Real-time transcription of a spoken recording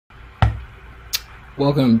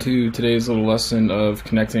Welcome to today's little lesson of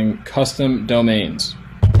connecting custom domains.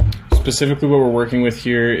 Specifically what we're working with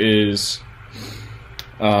here is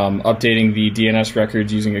updating the DNS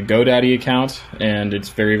records using a GoDaddy account, and it's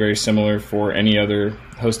very, very similar for any other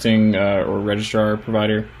hosting or registrar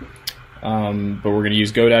provider. But we're going to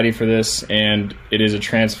use GoDaddy for this, and it is a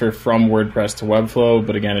transfer from WordPress to Webflow,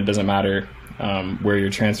 but again, it doesn't matter where you're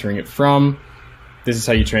transferring it from. This is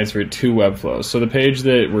how you transfer it to Webflow. So the page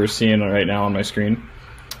that we're seeing right now on my screen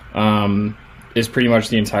is pretty much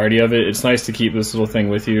the entirety of it. It's nice to keep this little thing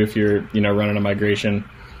with you if you're running a migration,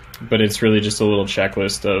 but it's really just a little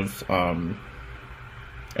checklist of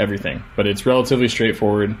everything. But it's relatively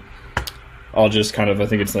straightforward. I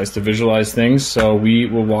think it's nice to visualize things, so we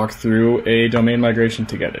will walk through a domain migration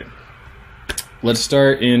together. Let's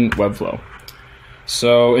start in Webflow.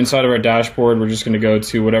 So inside of our dashboard, we're just going to go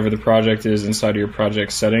to whatever the project is inside of your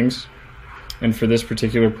project settings. And for this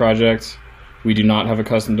particular project, we do not have a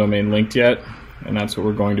custom domain linked yet, and that's what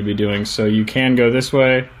we're going to be doing. So you can go this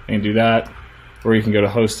way and do that, or you can go to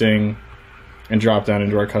hosting and drop down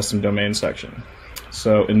into our custom domain section.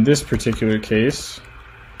 So in this particular case,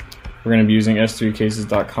 we're going to be using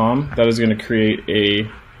s3cases.com. That is going to create a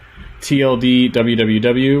TLD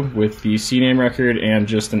www with the CNAME record and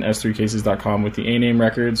just an s3cases.com with the ANAME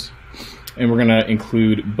records. And we're going to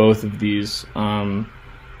include both of these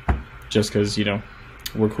just because,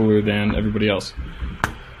 we're cooler than everybody else.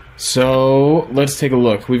 So let's take a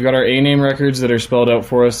look. We've got our ANAME records that are spelled out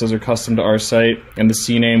for us. Those are custom to our site, and the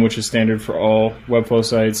CNAME, which is standard for all Webflow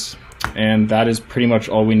sites. And that is pretty much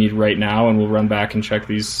all we need right now, and we'll run back and check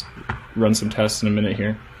these, run some tests in a minute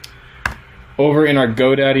here. Over in our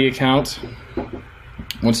GoDaddy account,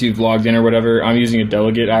 once you've logged in or whatever, I'm using a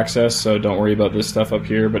delegate access, so don't worry about this stuff up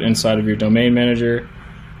here. But inside of your domain manager,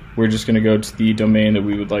 we're just going to go to the domain that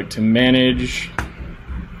we would like to manage,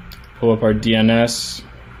 pull up our DNS,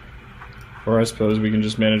 or I suppose we can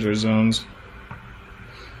just manage our zones.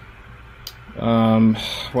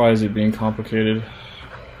 Why is it being complicated?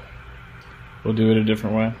 We'll do it a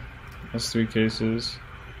different way. S3 cases.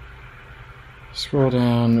 Scroll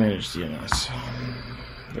down, manage DNS.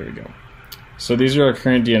 There we go. So these are our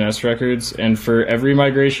current DNS records, and for every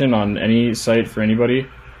migration on any site for anybody,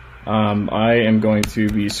 I am going to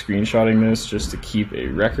be screenshotting this just to keep a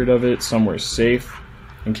record of it somewhere safe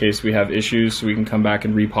in case we have issues, so we can come back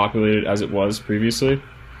and repopulate it as it was previously.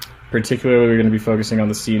 Particularly, we're going to be focusing on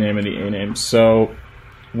the CNAME and the ANAME. So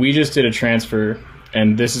we just did a transfer,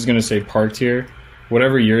 and this is going to say parked here.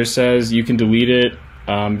 Whatever yours says, you can delete it.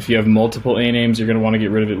 If you have multiple ANAMEs, you're going to want to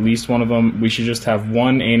get rid of at least one of them. We should just have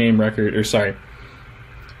one ANAME record, or sorry,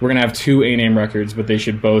 we're going to have two ANAME records, but they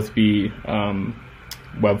should both be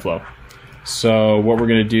Webflow. So what we're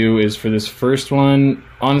going to do is for this first one,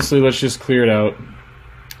 honestly, let's just clear it out,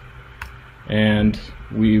 and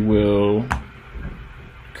we will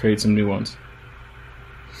create some new ones.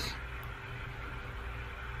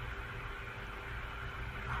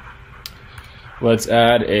 Let's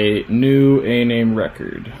add a new ANAME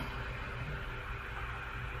record.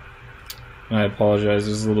 I apologize,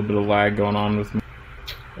 there's a little bit of lag going on with me.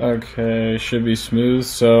 Okay, should be smooth.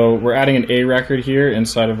 So we're adding an A record here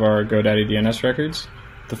inside of our GoDaddy DNS records.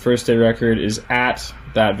 The first A record is at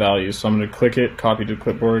that value. So I'm going to click it, copy to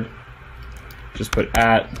clipboard, just put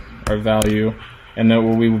at our value, and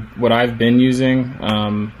then what I've been using,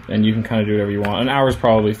 and you can kind of do whatever you want. An hour is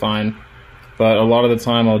probably fine. But a lot of the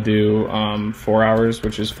time I'll do 4 hours,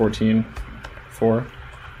 which is 14.4,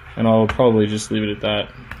 and I'll probably just leave it at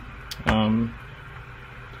that.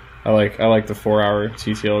 I like the 4 hour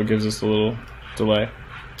TTL. It gives us a little delay.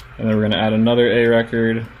 And then we're going to add another A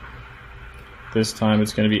record. This time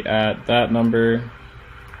it's going to be at that number,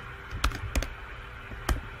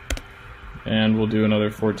 and we'll do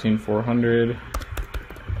another 14.400.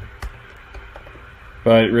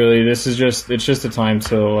 But really, it's just a time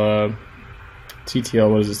till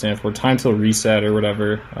TTL, what does it stand for? Time till reset or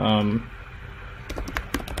whatever.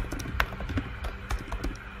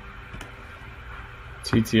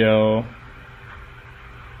 TTL,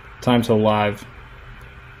 time till live.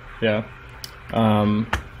 Yeah.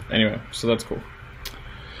 Anyway, so that's cool.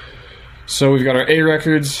 So we've got our A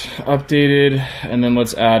records updated, and then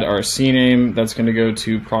let's add our CNAME. That's going to go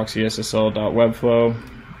to proxyssl.webflow.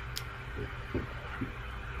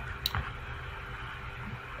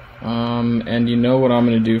 And you know what I'm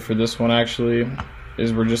going to do for this one actually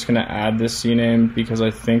is we're just going to add this CNAME because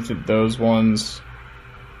I think that those ones...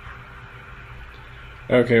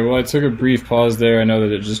 Okay, well I took a brief pause there. I know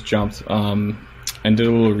that it just jumped and did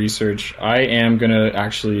a little research. I am going to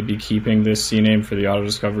actually be keeping this CNAME for the auto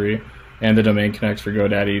discovery and the domain connect for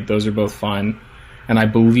GoDaddy. Those are both fine. And I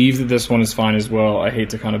believe that this one is fine as well. I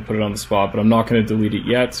hate to kind of put it on the spot, but I'm not going to delete it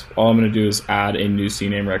yet. All I'm going to do is add a new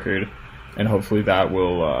CNAME record, and hopefully that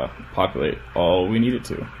will populate all we need it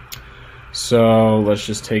to. So let's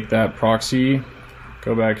just take that proxy,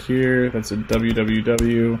 go back here, that's a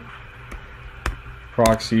www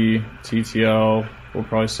proxy TTL. We'll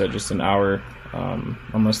probably set just an hour,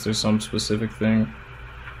 unless there's some specific thing.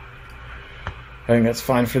 I think that's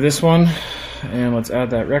fine for this one. And let's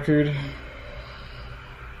add that record.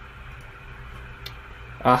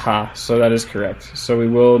 Aha, so that is correct. So we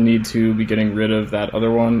will need to be getting rid of that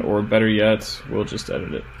other one, or better yet, we'll just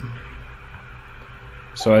edit it.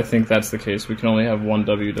 So I think that's the case. We can only have one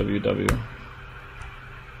www.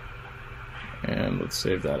 And let's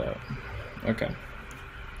save that out. Okay.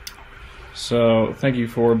 So thank you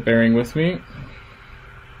for bearing with me.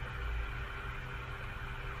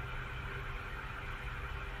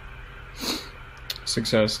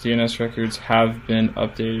 Success. DNS records have been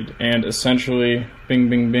updated, and essentially, bing,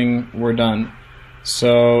 bing, bing, we're done.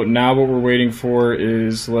 So now what we're waiting for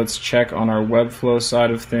is, let's check on our Webflow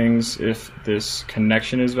side of things if this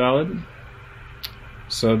connection is valid.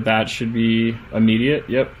 So that should be immediate,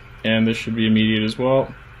 yep, and this should be immediate as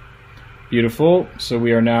well. Beautiful, so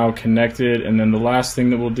we are now connected, and then the last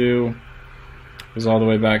thing that we'll do is all the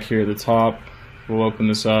way back here at the top. We'll open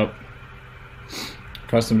this up.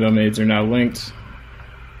 Custom domains are now linked.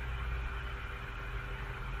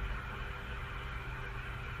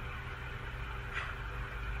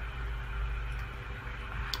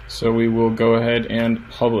 So we will go ahead and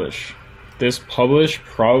publish. This publish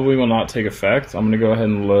probably will not take effect. I'm going to go ahead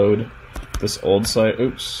and load this old site.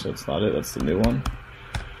 Oops, that's not it, that's the new one.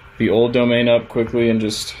 The old domain up quickly and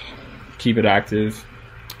just keep it active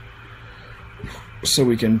so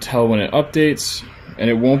we can tell when it updates, and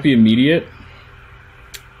it won't be immediate.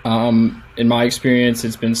 In my experience,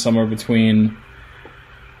 it's been somewhere between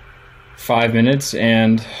 5 minutes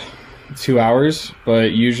and 2 hours,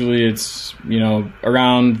 but usually it's, you know,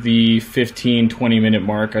 around the 15-20 minute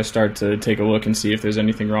mark I start to take a look and see if there's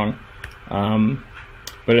anything wrong.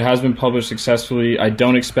 But it has been published successfully. I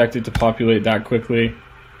don't expect it to populate that quickly,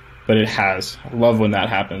 but it has. I love when that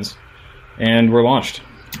happens. And we're launched.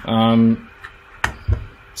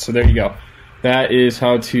 So there you go. That is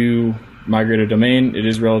how to migrate a domain. It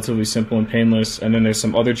is relatively simple and painless, and then there's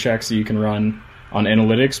some other checks that you can run on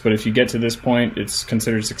analytics, but if you get to this point, it's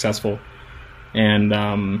considered successful, and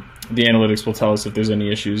the analytics will tell us if there's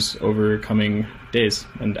any issues over coming days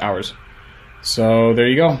and hours. So there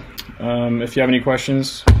you go. If you have any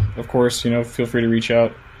questions, of course, you know, feel free to reach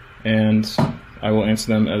out, and I will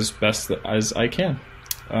answer them as best as I can.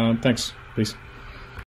 Thanks. Peace.